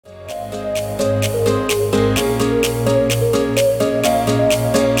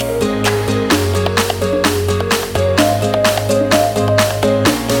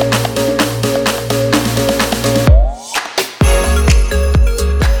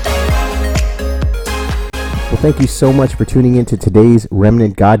Thank you so much for tuning in to today's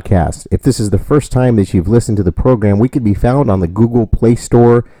Remnant Godcast. If this is the first time that you've listened to the program, we can be found on the Google Play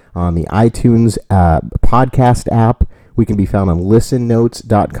Store, on the iTunes podcast app. We can be found on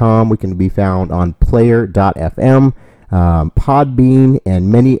listennotes.com. We can be found on player.fm, Podbean,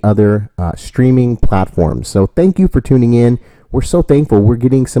 and many other streaming platforms. So thank you for tuning in. We're so thankful. We're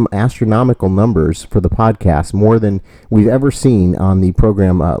getting some astronomical numbers for the podcast, more than we've ever seen on the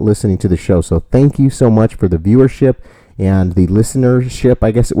program listening to the show. So thank you so much for the viewership and the listenership,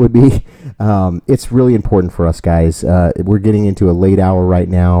 I guess it would be. It's really important for us, guys. We're getting into a late hour right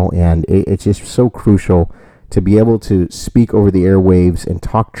now, and it's just so crucial to be able to speak over the airwaves and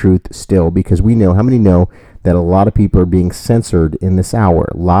talk truth still, because we know, how many know that a lot of people are being censored in this hour?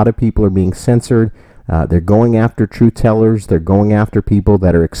 A lot of people are being censored. They're going after truth tellers. They're going after people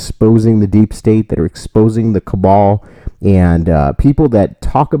that are exposing the deep state, that are exposing the cabal, and people that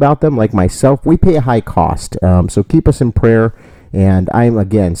talk about them, like myself. We pay a high cost. So keep us in prayer. And I'm,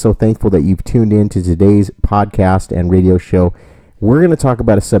 again, so thankful that you've tuned in to today's podcast and radio show. We're going to talk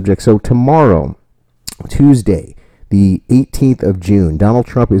about a subject. So tomorrow, Tuesday, the 18th of June, Donald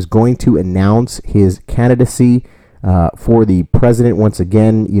Trump is going to announce his candidacy for the president once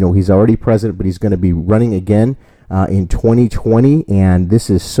again. You know, he's already president, but he's going to be running again in 2020. And this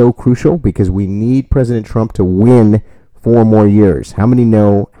is so crucial because we need President Trump to win 4 more years. How many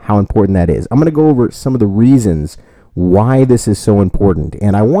know how important that is? I'm going to go over some of the reasons why this is so important.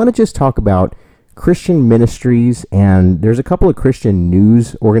 And I want to just talk about Christian ministries. And there's a couple of Christian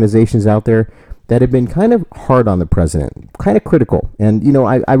news organizations out there that have been kind of hard on the president, kind of critical. And, you know,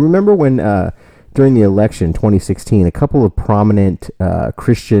 I remember when during the election 2016, a couple of prominent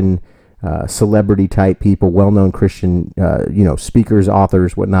Christian celebrity type people, well-known Christian, speakers,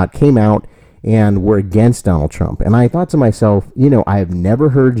 authors, whatnot, came out and were against Donald Trump. And I thought to myself, I have never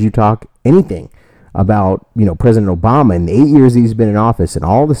heard you talk anything about, President Obama in the 8 years he's been in office. And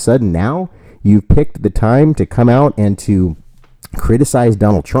all of a sudden now you've picked the time to come out and to criticize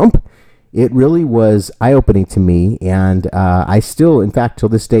Donald Trump. It really was eye-opening to me, and I still, in fact, till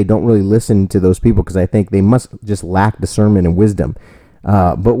this day, don't really listen to those people because I think they must just lack discernment and wisdom.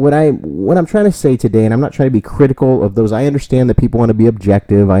 But what I'm trying to say today, and I'm not trying to be critical of those. I understand that people want to be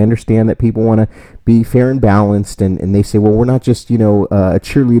objective. I understand that people want to be fair and balanced, and they say, well, we're not just, a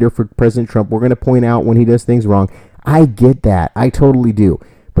cheerleader for President Trump. We're going to point out when he does things wrong. I get that. I totally do.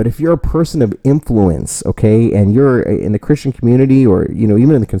 But if you're a person of influence, okay, and you're in the Christian community or,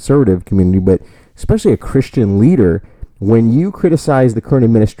 even in the conservative community, but especially a Christian leader, when you criticize the current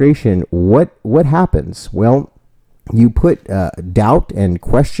administration, what happens? Well, you put doubt and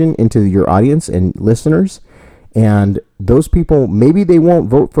question into your audience and listeners, and those people, maybe they won't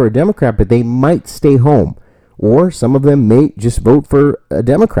vote for a Democrat, but they might stay home. Or some of them may just vote for a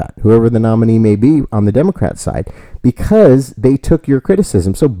Democrat, whoever the nominee may be on the Democrat side, because they took your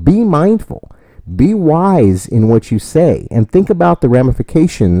criticism. So be mindful, be wise in what you say, and think about the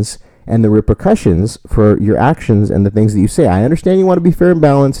ramifications and the repercussions for your actions and the things that you say. I understand you want to be fair and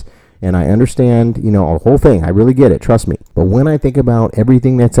balanced, and I understand, a whole thing. I really get it, trust me. But when I think about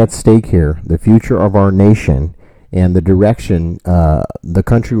everything that's at stake here, the future of our nation, and the direction the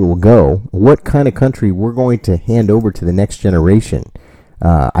country will go, what kind of country we're going to hand over to the next generation,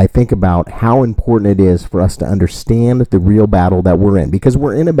 I think about how important it is for us to understand the real battle that we're in, because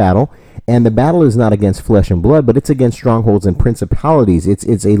we're in a battle, and the battle is not against flesh and blood, but it's against strongholds and principalities.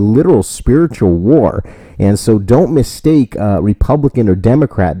 It's a literal spiritual war. And so don't mistake Republican or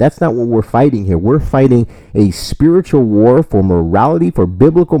Democrat. That's not what we're fighting here. We're fighting a spiritual war for morality, for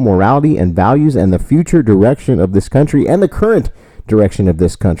biblical morality and values, and the future direction of this country and the current direction of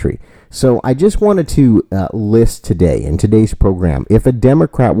this country. So I just wanted to list today, in today's program, if a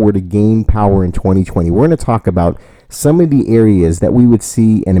Democrat were to gain power in 2020, we're going to talk about some of the areas that we would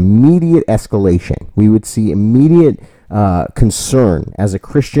see an immediate escalation. We would see immediate concern. As a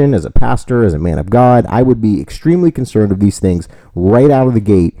Christian, as a pastor, as a man of God, I would be extremely concerned of these things right out of the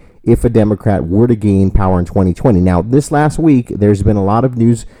gate if a Democrat were to gain power in 2020. Now, this last week, there's been a lot of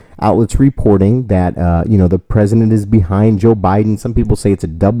news outlets reporting that, the president is behind Joe Biden. Some people say it's a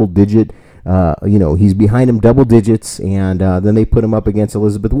double-digit he's behind him double digits, and then they put him up against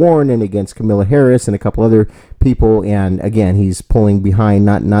Elizabeth Warren and against Kamala Harris and a couple other people, and again, he's pulling behind,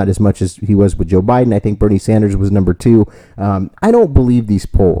 not as much as he was with Joe Biden. I think Bernie Sanders was number 2. I don't believe these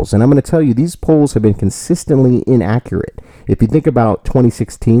polls, and I'm going to tell you, these polls have been consistently inaccurate. If you think about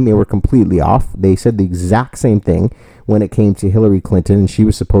 2016, they were completely off. They said the exact same thing when it came to Hillary Clinton, and she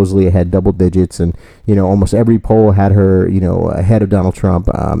was supposedly ahead double digits, and almost every poll had her ahead of Donald Trump,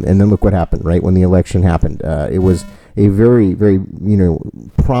 and then look what happened right when the election happened. It was a very, very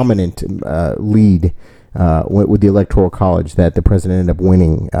prominent lead with the Electoral College that the president ended up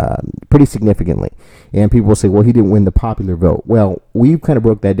winning pretty significantly. And people will say, well, he didn't win the popular vote. Well, we've kind of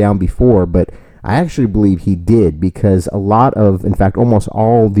broke that down before, but I actually believe he did, because a lot of, in fact, almost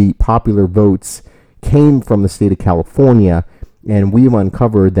all the popular votes came from the state of California. And we've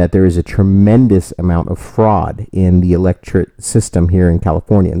uncovered that there is a tremendous amount of fraud in the electorate system here in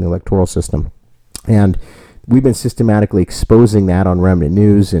California, in the electoral system. And we've been systematically exposing that on Remnant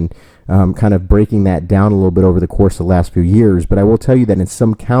News and kind of breaking that down a little bit over the course of the last few years. But I will tell you that in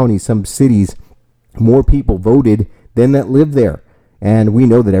some counties, some cities, more people voted than that lived there. And we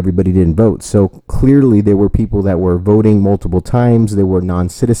know that everybody didn't vote. So clearly there were people that were voting multiple times. There were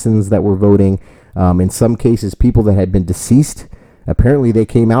non-citizens that were voting. In some cases, people that had been deceased, apparently they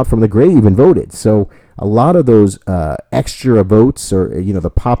came out from the grave and voted. So a lot of those extra votes, or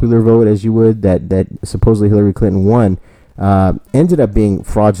the popular vote, as you would, that supposedly Hillary Clinton won, ended up being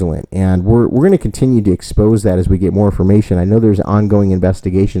fraudulent. And we're going to continue to expose that as we get more information. I know there's ongoing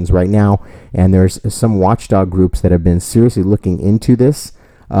investigations right now, and there's some watchdog groups that have been seriously looking into this.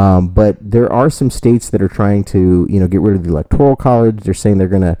 But there are some states that are trying to, get rid of the Electoral College. They're saying they're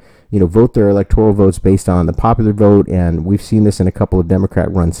going to, vote their electoral votes based on the popular vote. And we've seen this in a couple of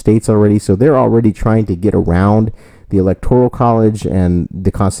Democrat-run states already. So they're already trying to get around the Electoral College and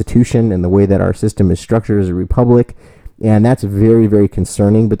the Constitution and the way that our system is structured as a republic. And that's very, very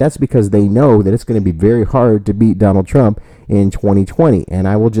concerning. But that's because they know that it's going to be very hard to beat Donald Trump in 2020. And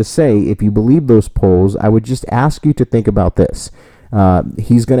I will just say, if you believe those polls, I would just ask you to think about this.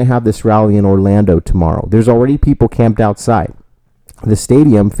 He's going to have this rally in Orlando tomorrow. There's already people camped outside. The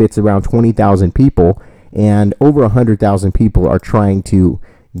stadium fits around 20,000 people, and over 100,000 people are trying to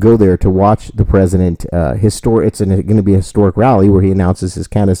go there to watch the president. It's going to be a historic rally where he announces his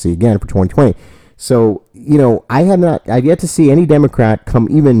candidacy again for 2020. So, I've yet to see any Democrat come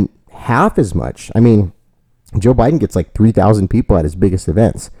even half as much. I mean, Joe Biden gets like 3,000 people at his biggest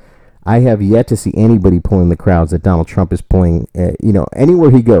events. I have yet to see anybody pulling the crowds that Donald Trump is pulling,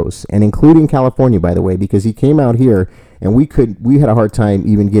 anywhere he goes, and including California, by the way, because he came out here and we had a hard time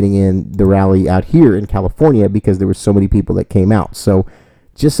even getting in the rally out here in California because there were so many people that came out. So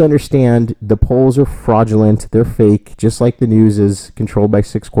just understand, the polls are fraudulent. They're fake, just like the news is controlled by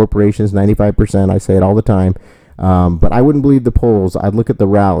 6 corporations, 95%. I say it all the time. But I wouldn't believe the polls. I'd look at the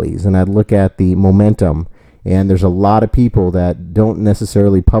rallies and I'd look at the momentum. And there's a lot of people that don't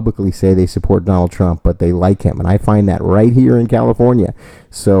necessarily publicly say they support Donald Trump, but they like him. And I find that right here in California.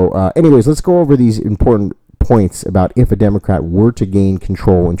 So anyways, let's go over these important points about if a Democrat were to gain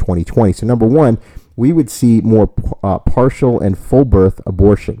control in 2020. So number one, we would see more partial and full birth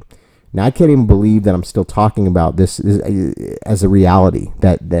abortion. Now, I can't even believe that I'm still talking about this as a reality,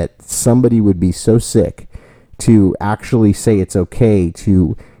 that somebody would be so sick to actually say it's okay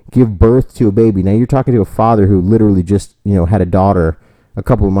to give birth to a baby. Now, you're talking to a father who literally just, had a daughter a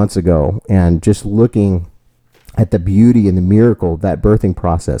couple of months ago, and just looking at the beauty and the miracle of that birthing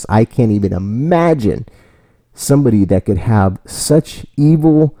process. I can't even imagine somebody that could have such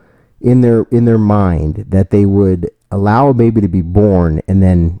evil in their mind that they would allow a baby to be born and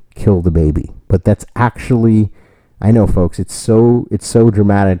then kill the baby. But that's actually, I know, folks, it's so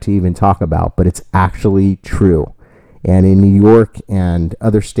dramatic to even talk about, but it's actually true. And in New York and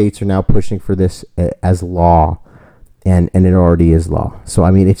other states are now pushing for this as law, and it already is law. So,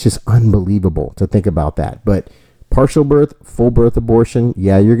 I mean, it's just unbelievable to think about that. But partial birth, full birth abortion,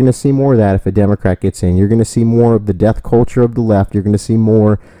 yeah, you're going to see more of that if a Democrat gets in. You're going to see more of the death culture of the left. You're going to see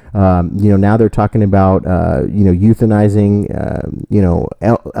more, now they're talking about, euthanizing,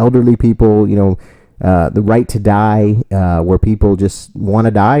 elderly people, the right to die, where people just want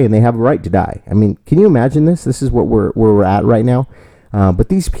to die and they have a right to die. I mean, can you imagine this? This is what we're at right now. But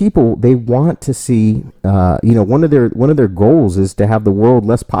these people, they want to see, one of their goals is to have the world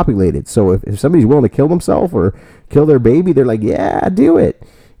less populated. So if somebody's willing to kill themselves or kill their baby, they're like, yeah, do it.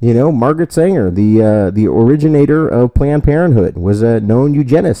 Margaret Sanger, the originator of Planned Parenthood, was a known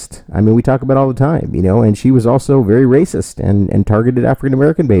eugenist. I mean, we talk about it all the time, and she was also very racist and targeted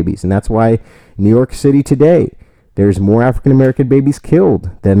African-American babies. And that's why New York City today, there's more African-American babies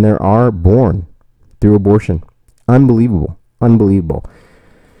killed than there are born through abortion. Unbelievable.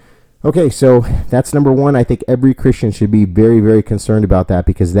 Okay, so that's number one. I think every Christian should be very, very concerned about that,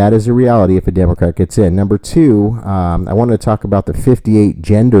 because that is a reality if a Democrat gets in. Number two, I wanted to talk about the 58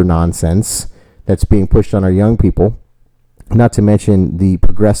 gender nonsense that's being pushed on our young people, not to mention the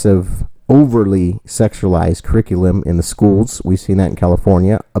progressive, overly sexualized curriculum in the schools. We've seen that in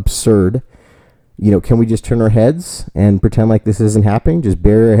California. Absurd. Can we just turn our heads and pretend like this isn't happening? Just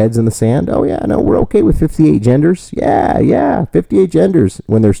bury our heads in the sand? Oh, yeah, no, we're okay with 58 genders. Yeah, 58 genders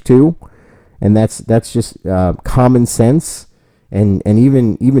when there's 2. and that's just common sense. And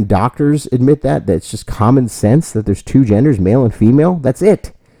even doctors admit that's just common sense, that there's two genders, male and female. That's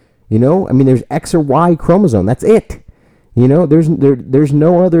it. I mean, there's X or Y chromosome. That's it. There's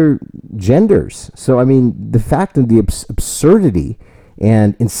no other genders. So I mean, the fact of the absurdity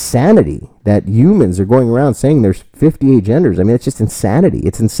and insanity that humans are going around saying there's 58 genders. I mean, it's just insanity.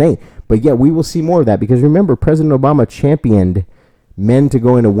 It's insane. But yeah, we will see more of that, because remember, President Obama championed men to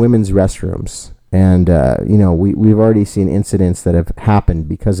go into women's restrooms. And, we've already seen incidents that have happened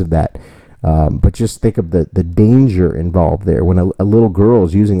because of that. But just think of the danger involved there when a little girl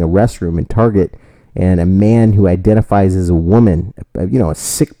is using a restroom in Target, and a man who identifies as a woman, a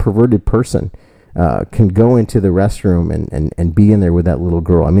sick, perverted person, can go into the restroom and be in there with that little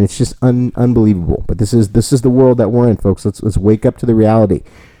girl. I mean, it's just unbelievable. But this is the world that we're in, folks. Let's wake up to the reality.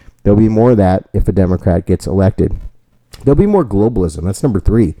 There'll be more of that if a Democrat gets elected. There'll be more globalism. That's number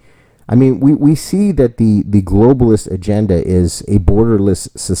 3. I mean, we see that the globalist agenda is a borderless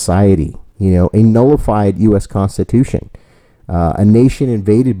society, a nullified U.S. Constitution, a nation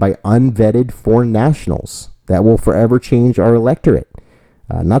invaded by unvetted foreign nationals that will forever change our electorate.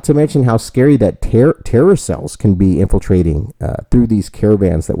 Not to mention how scary that terror cells can be infiltrating through these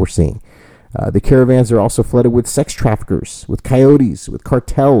caravans that we're seeing. The caravans are also flooded with sex traffickers, with coyotes, with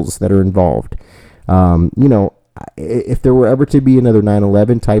cartels that are involved. If there were ever to be another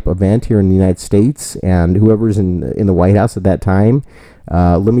 9/11 type event here in the United States, and whoever's in the White House at that time,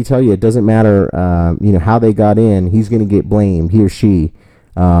 let me tell you, it doesn't matter, how they got in. He's going to get blamed, he or she.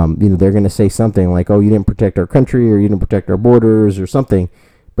 They're going to say something like, "Oh, you didn't protect our country, or you didn't protect our borders," or something.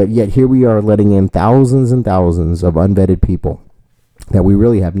 But yet here we are letting in thousands and thousands of unvetted people that we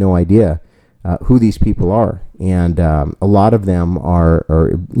really have no idea who these people are, and a lot of them are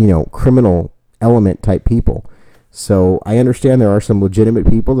criminal element type people. So I understand there are some legitimate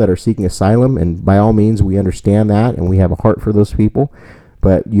people that are seeking asylum, and by all means, we understand that, and we have a heart for those people.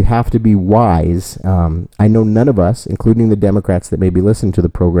 But you have to be wise. I know none of us, including the Democrats that may be listening to the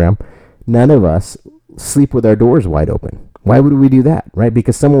program, none of us sleep with our doors wide open. Why would we do that, right?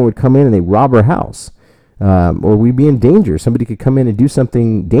 Because someone would come in and they rob our house, or we'd be in danger. Somebody could come in and do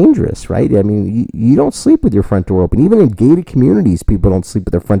something dangerous, right? I mean, you don't sleep with your front door open. Even in gated communities, people don't sleep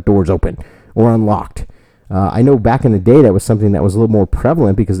with their front doors open or unlocked. I know back in the day that was something that was a little more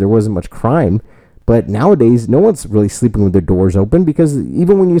prevalent because there wasn't much crime. But nowadays, no one's really sleeping with their doors open, because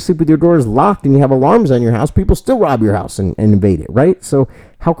even when you sleep with your doors locked and you have alarms on your house, people still rob your house and invade it, right? So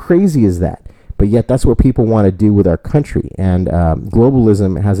how crazy is that? But yet that's what people want to do with our country. And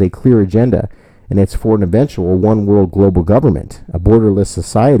globalism has a clear agenda, and it's for an eventual one world global government, a borderless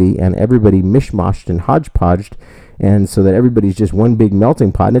society, and everybody mishmashed and hodgepodged, and so that everybody's just one big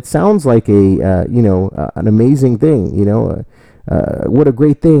melting pot. And it sounds like an amazing thing, what a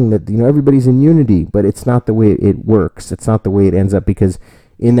great thing that everybody's in unity, but it's not the way it works. It's not the way it ends up, because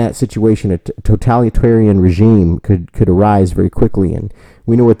in that situation, a totalitarian regime could arise very quickly. And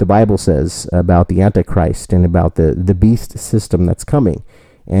we know what the Bible says about the Antichrist and about the beast system that's coming.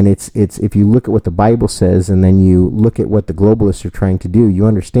 And it's if you look at what the Bible says and then you look at what the globalists are trying to do, you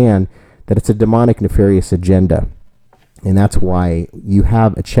understand that it's a demonic, nefarious agenda. And that's why you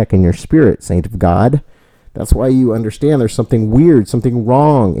have a check in your spirit, saint of God. That's why you understand there's something weird, something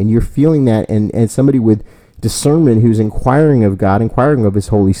wrong, and you're feeling that. And somebody with discernment who's inquiring of God, inquiring of his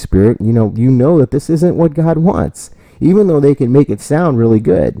Holy Spirit, you know that this isn't what God wants. Even though they can make it sound really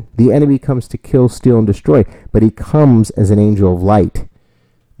good, the enemy comes to kill, steal, and destroy, but he comes as an angel of light.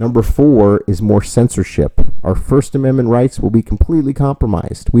 Number 4 is more censorship. Our First Amendment rights will be completely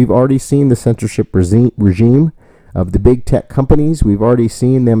compromised. We've already seen the censorship regime of the big tech companies. We've already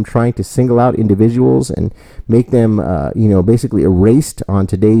seen them trying to single out individuals and make them, basically erased on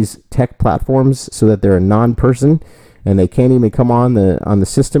today's tech platforms so that they're a non-person and they can't even come on the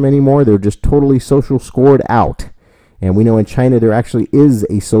system anymore. They're just totally social scored out. And we know in China there actually is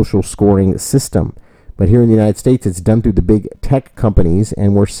a social scoring system. But here in the United States, it's done through the big tech companies,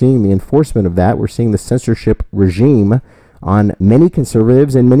 and we're seeing the enforcement of that. We're seeing the censorship regime on many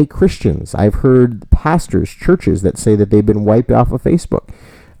conservatives and many Christians. I've heard pastors, churches that say that they've been wiped off of Facebook.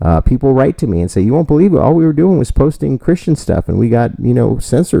 People write to me and say, "You won't believe it. All we were doing was posting Christian stuff, and we got,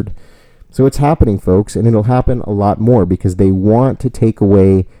 censored." So it's happening, folks, and it'll happen a lot more because they want to take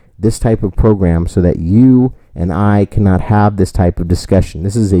away this type of program so that you and I cannot have this type of discussion.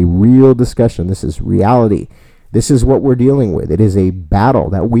 This is a real discussion. This is reality. This is what we're dealing with. It is a battle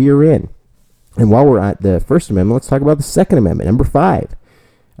that we are in. And while we're at the First Amendment, let's talk about the Second Amendment, number 5.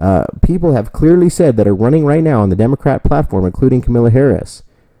 People have clearly said that are running right now on the Democrat platform, including Kamala Harris,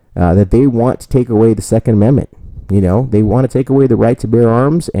 that they want to take away the Second Amendment. They want to take away the right to bear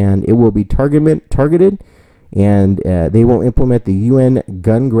arms, and it will be targeted, and they will implement the UN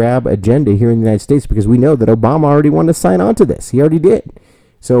gun grab agenda here in the United States, because we know that Obama already wanted to sign on to this. He already did.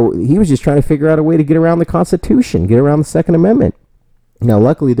 So he was just trying to figure out a way to get around the Constitution, get around the Second Amendment. Now,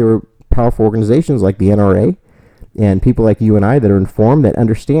 luckily, there are powerful organizations like the NRA and people like you and I that are informed, that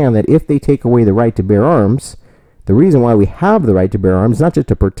understand that if they take away the right to bear arms, the reason why we have the right to bear arms is not just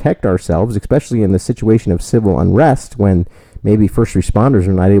to protect ourselves, especially in the situation of civil unrest when maybe first responders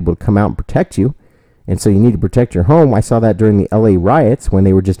are not able to come out and protect you. And so you need to protect your home. I saw that during the LA riots when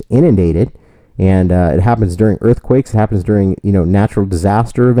they were just inundated. And it happens during earthquakes. It happens during, natural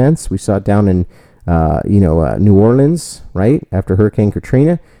disaster events. We saw it down in, New Orleans, right, after Hurricane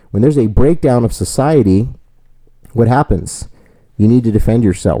Katrina. When there's a breakdown of society, what happens? You need to defend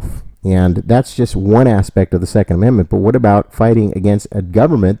yourself. And that's just one aspect of the Second Amendment. But what about fighting against a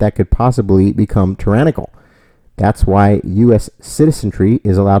government that could possibly become tyrannical? That's why U.S. citizenry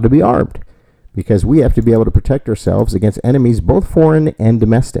is allowed to be armed, because we have to be able to protect ourselves against enemies, both foreign and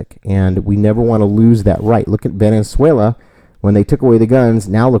domestic. And we never want to lose that right. Look at Venezuela. When they took away the guns,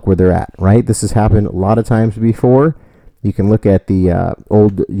 now look where they're at, right? This has happened a lot of times before. You can look at the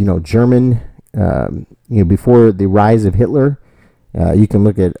old, German, before the rise of Hitler. You can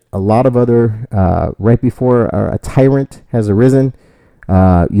look at a lot of other, right before a tyrant has arisen.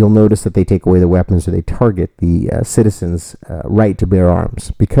 You'll notice that they take away the weapons, or they target the citizens' right to bear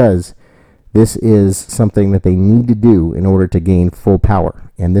arms, because this is something that they need to do in order to gain full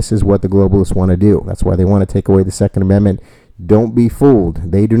power. And this is what the globalists want to do. That's why they want to take away the Second Amendment. Don't be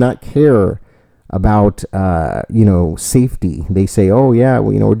fooled. They do not care about, safety. They say, oh, yeah,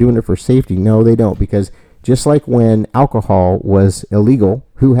 we're doing it for safety. No, they don't. Because just like when alcohol was illegal,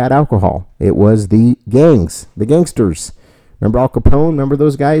 who had alcohol? It was the gangs, the gangsters. Remember Al Capone? Remember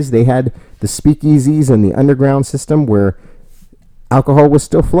those guys? They had the speakeasies and the underground system where alcohol was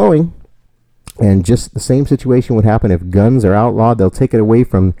still flowing. And just the same situation would happen if guns are outlawed. They'll take it away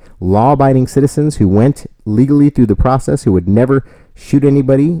from law-abiding citizens who went legally through the process, who would never shoot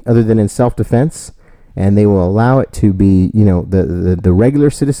anybody other than in self-defense. And they will allow it to be, the regular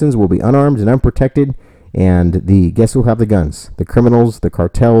citizens will be unarmed and unprotected. And guess who'll have the guns? The criminals, the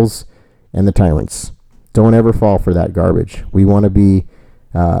cartels, and the tyrants. Don't ever fall for that garbage. We want to be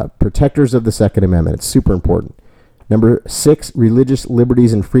protectors of the Second Amendment. It's super important. Number 6, religious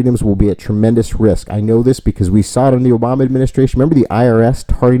liberties and freedoms will be at tremendous risk. I know this because we saw it in the Obama administration. Remember the IRS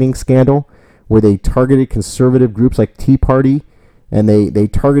targeting scandal, where they targeted conservative groups like Tea Party, and they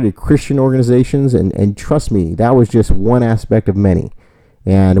targeted Christian organizations. And trust me, that was just one aspect of many.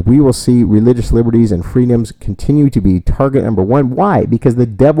 And we will see religious liberties and freedoms continue to be target number one. Why? Because the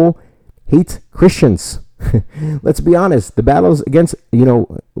devil hates Christians. Let's be honest. The battles against,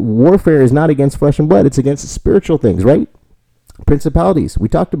 warfare is not against flesh and blood. It's against spiritual things, right? Principalities. We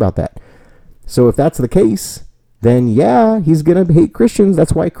talked about that. So if that's the case, then yeah, he's going to hate Christians.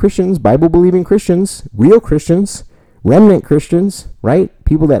 That's why Christians, Bible-believing Christians, real Christians, remnant Christians, right?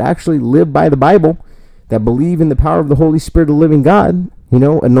 People that actually live by the Bible, that believe in the power of the Holy Spirit of the living God,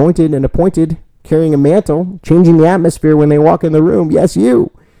 anointed and appointed, carrying a mantle, changing the atmosphere when they walk in the room. Yes,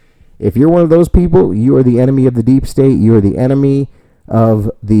 you. If you're one of those people, you are the enemy of the deep state. You are the enemy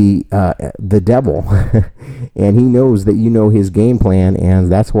of the devil, and he knows that you know his game plan,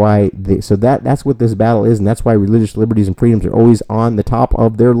 and that's why. That's what this battle is, and that's why religious liberties and freedoms are always on the top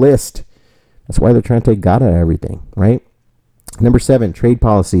of their list. That's why they're trying to take God out of everything, right? Number 7, trade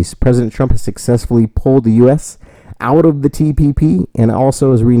policies. President Trump has successfully pulled the U.S. out of the TPP and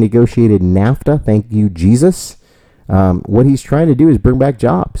also has renegotiated NAFTA. Thank you, Jesus. What he's trying to do is bring back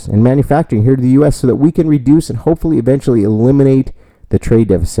jobs and manufacturing here to the U.S. so that we can reduce and hopefully eventually eliminate the trade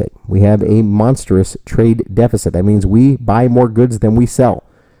deficit. We have a monstrous trade deficit. That means we buy more goods than we sell.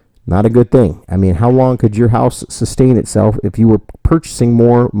 Not a good thing. I mean, how long could your house sustain itself if you were purchasing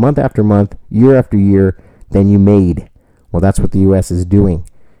more month after month, year after year than you made? Well, that's what the U.S. is doing,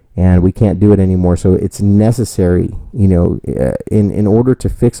 and we can't do it anymore. So it's necessary, in order to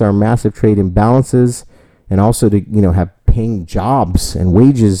fix our massive trade imbalances, and also to, have paying jobs and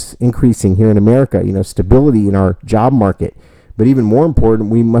wages increasing here in America, stability in our job market. But even more important,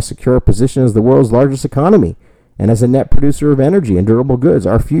 we must secure our position as the world's largest economy and as a net producer of energy and durable goods.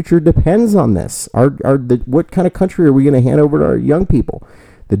 Our future depends on this. What kind of country are we going to hand over to our young people?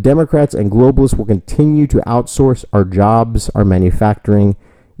 The Democrats and globalists will continue to outsource our jobs, our manufacturing,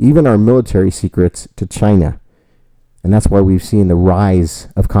 even our military secrets to China. And that's why we've seen the rise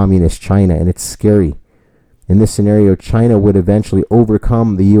of communist China, and it's scary. In this scenario, China would eventually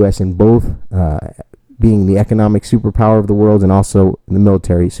overcome the U.S. in both being the economic superpower of the world and also the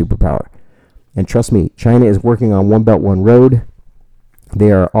military superpower. And trust me, China is working on One Belt, One Road.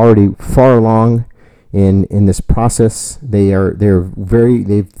 They are already far along in this process.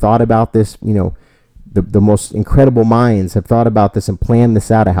 They've thought about this. The most incredible minds have thought about this and planned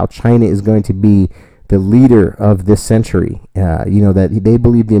this out of how China is going to be the leader of this century. That they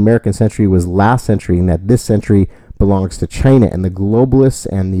believe the American century was last century and that this century belongs to China, and the globalists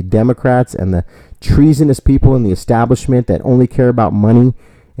and the Democrats and the treasonous people in the establishment that only care about money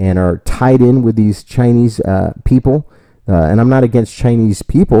and are tied in with these Chinese people. And I'm not against Chinese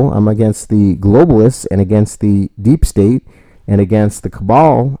people. I'm against the globalists and against the deep state and against the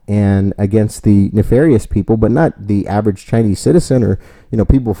cabal and against the nefarious people, but not the average Chinese citizen or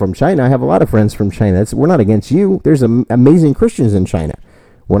people from China. I have a lot of friends from China. We're not against you. There's amazing Christians in China.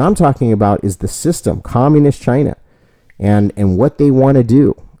 What I'm talking about is the system, communist China, and what they want to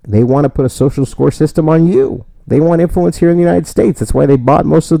do. They want to put a social score system on you. They want influence here in the United States. That's why they bought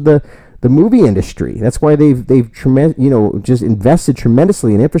most of the movie industry. That's why they've just invested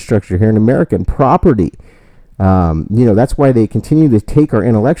tremendously in infrastructure here in America and property. That's why they continue to take our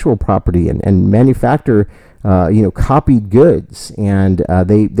intellectual property and manufacture, copied goods. And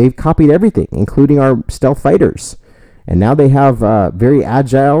they've copied everything, including our stealth fighters. And now they have very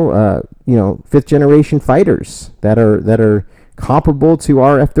agile, fifth generation fighters that are comparable to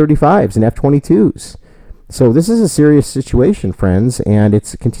our F-35s and F-22s. So this is a serious situation, friends, and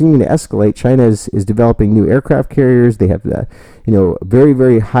it's continuing to escalate. China is developing new aircraft carriers. They have, very,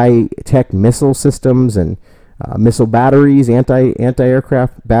 very high-tech missile systems and missile batteries,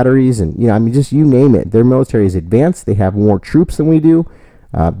 anti-aircraft batteries, and just you name it. Their military is advanced. They have more troops than we do.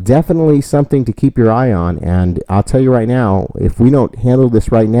 Definitely something to keep your eye on. And I'll tell you right now, if we don't handle this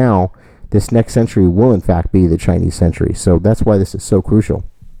right now, this next century will in fact be the Chinese century. So that's why this is so crucial.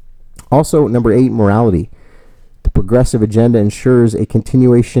 Also, number 8, morality. The progressive agenda ensures a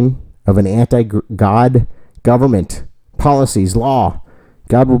continuation of an anti-God government, policies, law.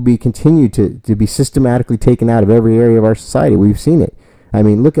 God will be continued to be systematically taken out of every area of our society. We've seen it. I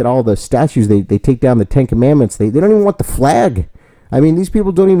mean, look at all the statues. They take down the Ten Commandments. They don't even want the flag. I mean, these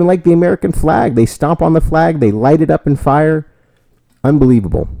people don't even like the American flag. They stomp on the flag. They light it up in fire.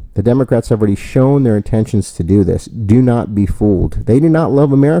 Unbelievable. The Democrats have already shown their intentions to do this. Do not be fooled. They do not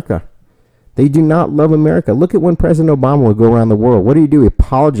love America. They do not love America. Look at when President Obama would go around the world. What do? He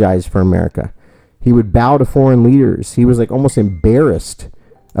apologized for America. He would bow to foreign leaders. He was like almost embarrassed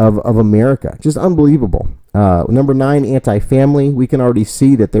of America. Just unbelievable. Number 9, anti-family. We can already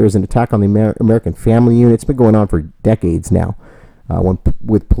see that there is an attack on the American family unit. It's been going on for decades now.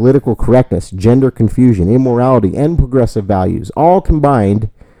 With political correctness, gender confusion, immorality, and progressive values, all combined,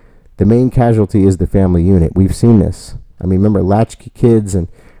 the main casualty is the family unit. We've seen this. I mean, remember latchkey kids and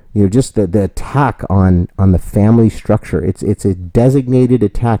just the attack on the family structure. It's a designated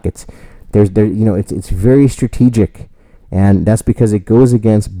attack. It's very strategic, and that's because it goes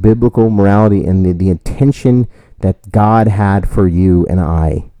against biblical morality and the intention that God had for you and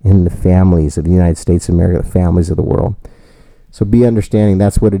I in the families of the United States of America, the families of the world. So be understanding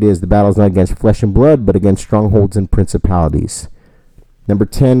that's what it is. The battle is not against flesh and blood, but against strongholds and principalities. Number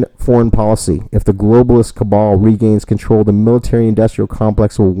 10, foreign policy. If the globalist cabal regains control, the military-industrial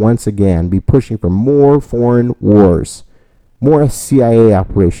complex will once again be pushing for more foreign wars, more CIA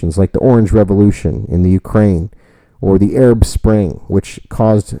operations like the Orange Revolution in the Ukraine or the Arab Spring, which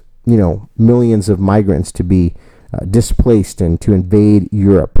caused millions of migrants to be displaced and to invade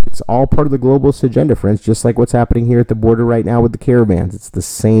Europe. It's all part of the globalist agenda, friends, just like what's happening here at the border right now with the caravans. It's the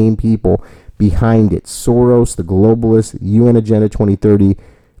same people behind it. Soros, the globalists, UN Agenda 2030.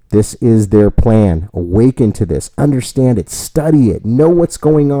 This is their plan. Awaken to this. Understand it. Study it. Know what's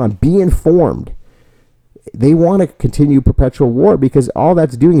going on. Be informed. They want to continue perpetual war because all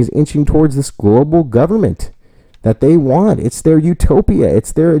that's doing is inching towards this global government that they want. It's their utopia.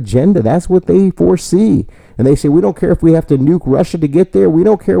 It's their agenda. That's what they foresee. And they say, we don't care if we have to nuke Russia to get there. We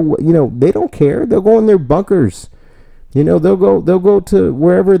don't care what, they don't care. They'll go in their bunkers. They'll go to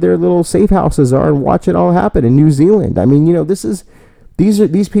wherever their little safe houses are and watch it all happen in New Zealand. I mean,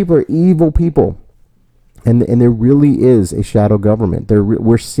 these people are evil people. And there really is a shadow government.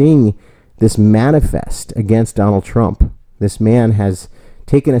 We're seeing this manifest against Donald Trump. This man has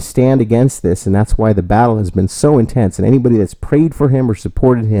taken a stand against this, and that's why the battle has been so intense. And anybody that's prayed for him or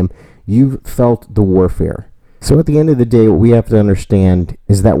supported him, you've felt the warfare. So at the end of the day, what we have to understand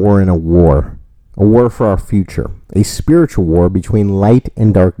is that we're in a war for our future, a spiritual war between light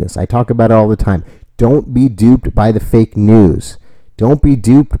and darkness. I talk about it all the time. Don't be duped by the fake news. Don't be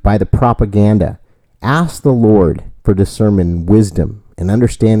duped by the propaganda. Ask the Lord for discernment, wisdom, and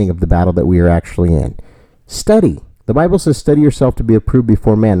understanding of the battle that we are actually in. Study. The Bible says, study yourself to be approved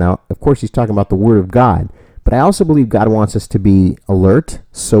before man. Now, of course, he's talking about the Word of God, but I also believe God wants us to be alert,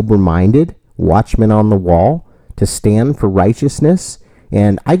 sober-minded, watchmen on the wall, to stand for righteousness.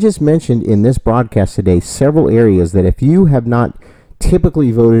 And I just mentioned in this broadcast today several areas that if you have not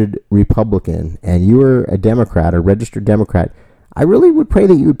typically voted Republican and you're a Democrat or registered Democrat, I really would pray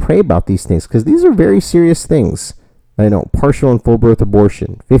that you would pray about these things, because these are very serious things. I know, partial and full birth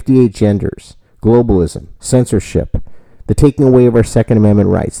abortion, 58 genders, globalism, censorship, the taking away of our Second Amendment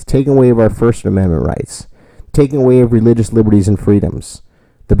rights, the taking away of our First Amendment rights, taking away of religious liberties and freedoms,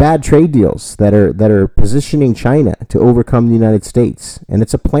 the bad trade deals that are positioning China to overcome the United States. And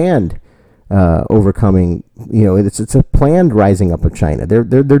it's a planned overcoming, it's a planned rising up of China.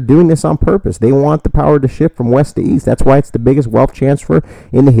 They're doing this on purpose. They want the power to shift from west to east. That's why it's the biggest wealth transfer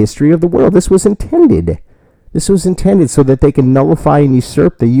in the history of the world. This was intended so that they can nullify and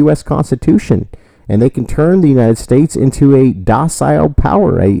usurp the U.S. Constitution, and they can turn the United States into a docile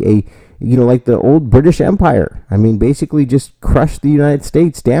power, like the old British Empire. I mean, basically just crush the United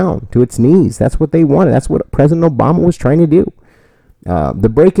States down to its knees. That's what they wanted. That's what President Obama was trying to do. The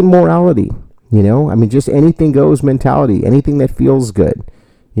break in morality, just anything goes mentality, anything that feels good,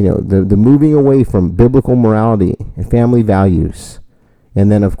 the moving away from biblical morality and family values. And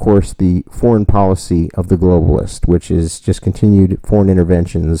then, of course, the foreign policy of the globalist, which is just continued foreign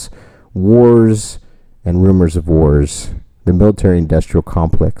interventions, wars, and rumors of wars, the military-industrial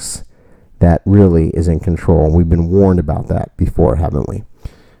complex that really is in control. And we've been warned about that before, haven't we?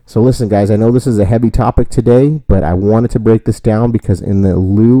 So listen, guys, I know this is a heavy topic today, but I wanted to break this down because in the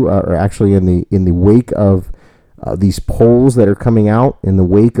wake of these polls that are coming out, in the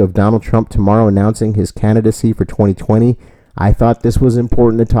wake of Donald Trump tomorrow announcing his candidacy for 2020, I thought this was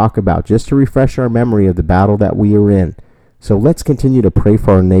important to talk about, just to refresh our memory of the battle that we are in. So let's continue to pray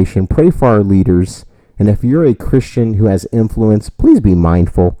for our nation, pray for our leaders, and if you're a Christian who has influence, please be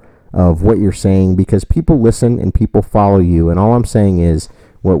mindful of what you're saying, because people listen and people follow you, and all I'm saying is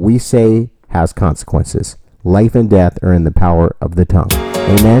what we say has consequences. Life and death are in the power of the tongue.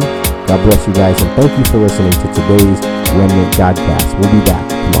 Amen? God bless you guys, and thank you for listening to today's Remnant Godcast. We'll be back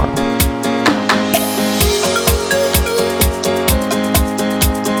tomorrow.